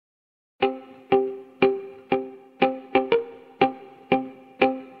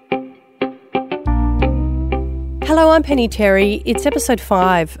Hello, I'm Penny Terry. It's episode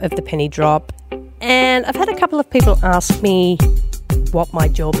 5 of The Penny Drop, and I've had a couple of people ask me what my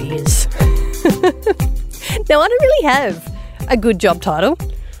job is. Now, I don't really have a good job title.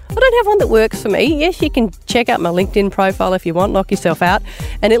 I don't have one that works for me. Yes, you can check out my LinkedIn profile if you want, knock yourself out,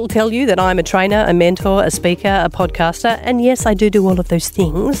 and it'll tell you that I'm a trainer, a mentor, a speaker, a podcaster, and yes, I do all of those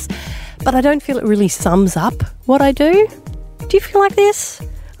things, but I don't feel it really sums up what I do. Do you feel like this?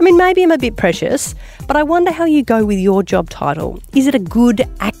 I mean, maybe I'm a bit precious, but I wonder how you go with your job title. Is it a good,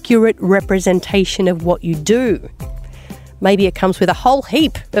 accurate representation of what you do? Maybe it comes with a whole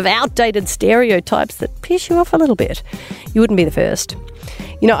heap of outdated stereotypes that piss you off a little bit. You wouldn't be the first.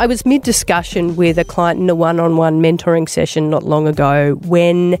 You know, I was mid-discussion with a client in a one-on-one mentoring session not long ago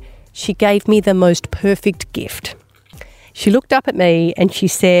when she gave me the most perfect gift. She looked up at me and she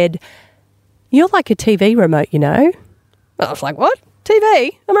said, "You're like a TV remote, you know." I was like, "What?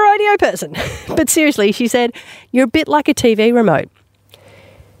 TV? I'm a radio person." But seriously, she said, "You're a bit like a TV remote.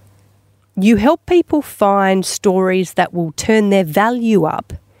 You help people find stories that will turn their value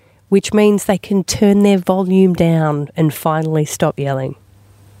up, which means they can turn their volume down and finally stop yelling."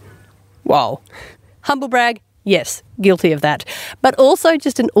 Wow. Humble brag? Yes, guilty of that. But also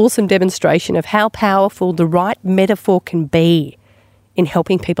just an awesome demonstration of how powerful the right metaphor can be in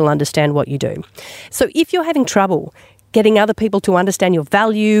helping people understand what you do. So if you're having trouble getting other people to understand your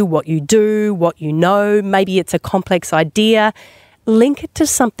value, what you do, what you know, maybe it's a complex idea, link it to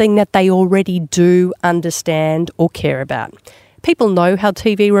something that they already do understand or care about. People know how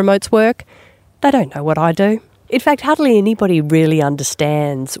TV remotes work. They don't know what I do. In fact, hardly anybody really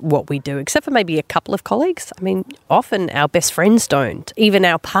understands what we do, except for maybe a couple of colleagues. I mean, often our best friends don't. Even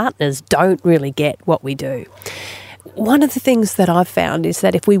our partners don't really get what we do. One of the things that I've found is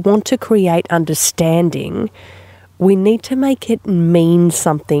that if we want to create understanding, we need to make it mean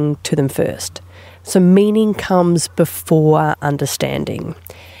something to them first. So meaning comes before understanding.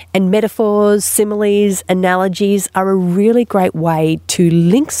 And metaphors, similes, analogies are a really great way to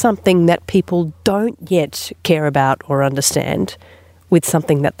link something that people don't yet care about or understand with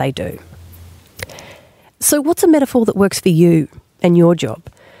something that they do. So what's a metaphor that works for you and your job?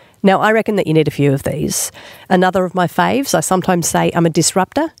 Now, I reckon that you need a few of these. Another of my faves, I sometimes say I'm a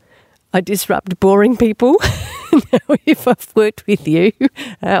disruptor. I disrupt boring people. Now, if I've worked with you,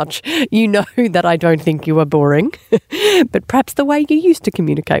 ouch, you know that I don't think you are boring, but perhaps the way you used to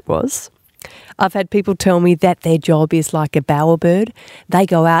communicate was. I've had people tell me that their job is like a bowerbird. They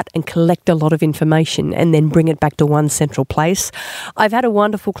go out and collect a lot of information and then bring it back to one central place. I've had a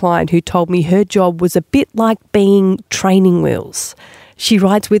wonderful client who told me her job was a bit like being training wheels. She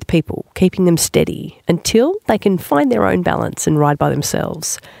rides with people, keeping them steady until they can find their own balance and ride by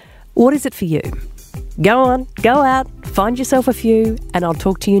themselves. What is it for you? Go on, go out, find yourself a few, and I'll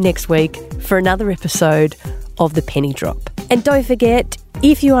talk to you next week for another episode of The Penny Drop. And don't forget,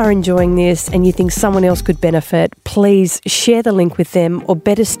 if you are enjoying this and you think someone else could benefit, please share the link with them, or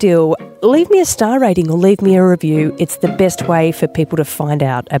better still, leave me a star rating or leave me a review. It's the best way for people to find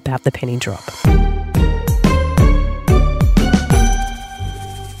out about The Penny Drop.